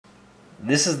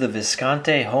This is the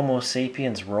Visconti Homo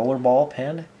Sapiens Rollerball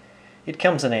pen. It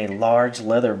comes in a large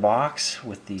leather box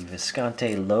with the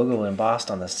Visconti logo embossed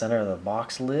on the center of the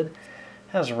box lid. It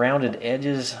has rounded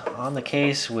edges on the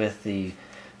case with the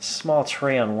small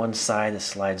tray on one side that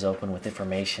slides open with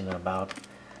information about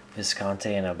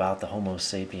Visconti and about the Homo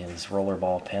Sapiens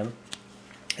Rollerball pen.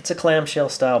 It's a clamshell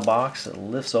style box that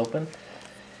lifts open.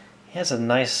 It has a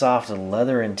nice soft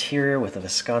leather interior with the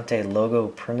Visconti logo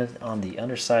printed on the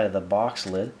underside of the box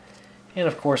lid. And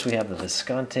of course we have the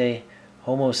Visconti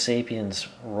Homo Sapiens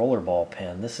Rollerball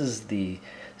pen. This is the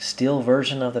steel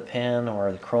version of the pen,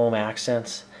 or the chrome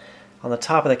accents. On the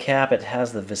top of the cap it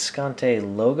has the Visconti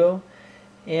logo,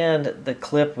 and the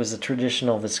clip was the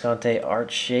traditional Visconti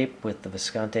arch shape with the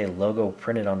Visconti logo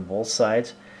printed on both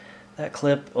sides. That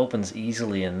clip opens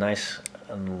easily and nice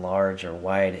and large or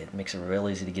wide. It makes it real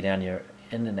easy to get in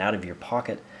and out of your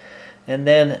pocket. And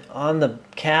then on the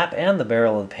cap and the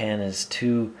barrel of the pen is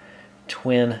two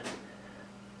twin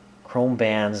chrome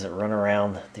bands that run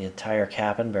around the entire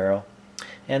cap and barrel.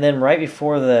 And then right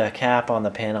before the cap on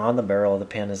the pen, on the barrel of the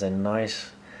pen, is a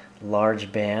nice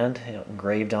large band.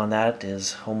 Engraved on that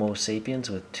is Homo Sapiens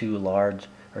with two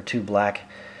black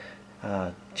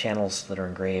channels that are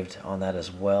engraved on that as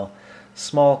well.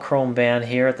 Small chrome band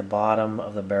here at the bottom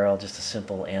of the barrel, just a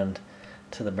simple end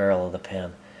to the barrel of the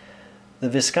pen. The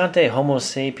Visconti Homo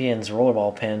Sapiens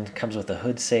Rollerball pen comes with a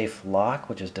hood-safe lock,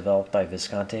 which is developed by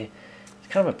Visconti. It's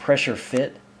kind of a pressure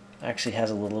fit. Actually has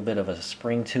a little bit of a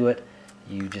spring to it.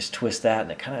 You just twist that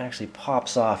and it kind of actually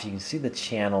pops off. You can see the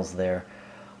channels there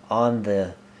on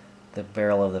the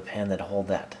barrel of the pen that hold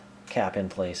that cap in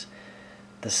place.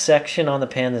 The section on the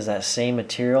pen is that same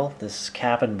material. This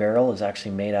cap and barrel is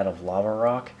actually made out of lava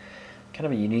rock. Kind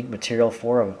of a unique material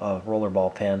for a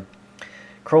rollerball pen.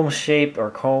 Chrome shaped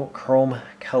or chrome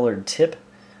colored tip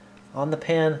on the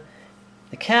pen.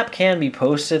 The cap can be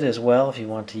posted as well if you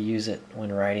want to use it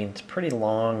when writing. It's pretty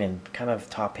long and kind of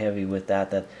top heavy with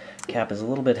that. That cap is a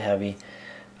little bit heavy.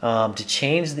 To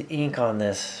change the ink on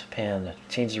this pen,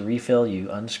 change the refill,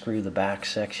 you unscrew the back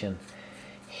section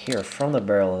here from the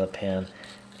barrel of the pen,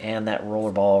 and that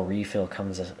rollerball refill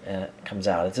comes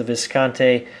out. It's a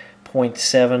Visconti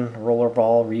 0.7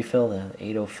 rollerball refill. The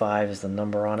 805 is the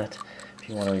number on it. If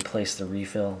you want to replace the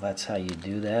refill, that's how you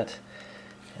do that.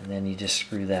 And then you just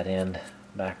screw that end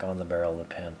back on the barrel of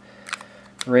the pen.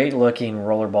 Great looking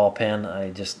rollerball pen.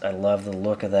 I love the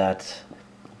look of that.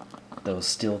 Those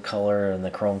steel color and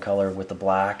the chrome color with the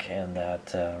black, and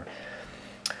that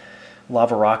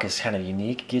lava rock is kind of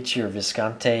unique. Get your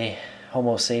Visconti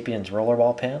Homo Sapiens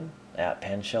Rollerball pen at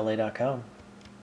penchalet.com.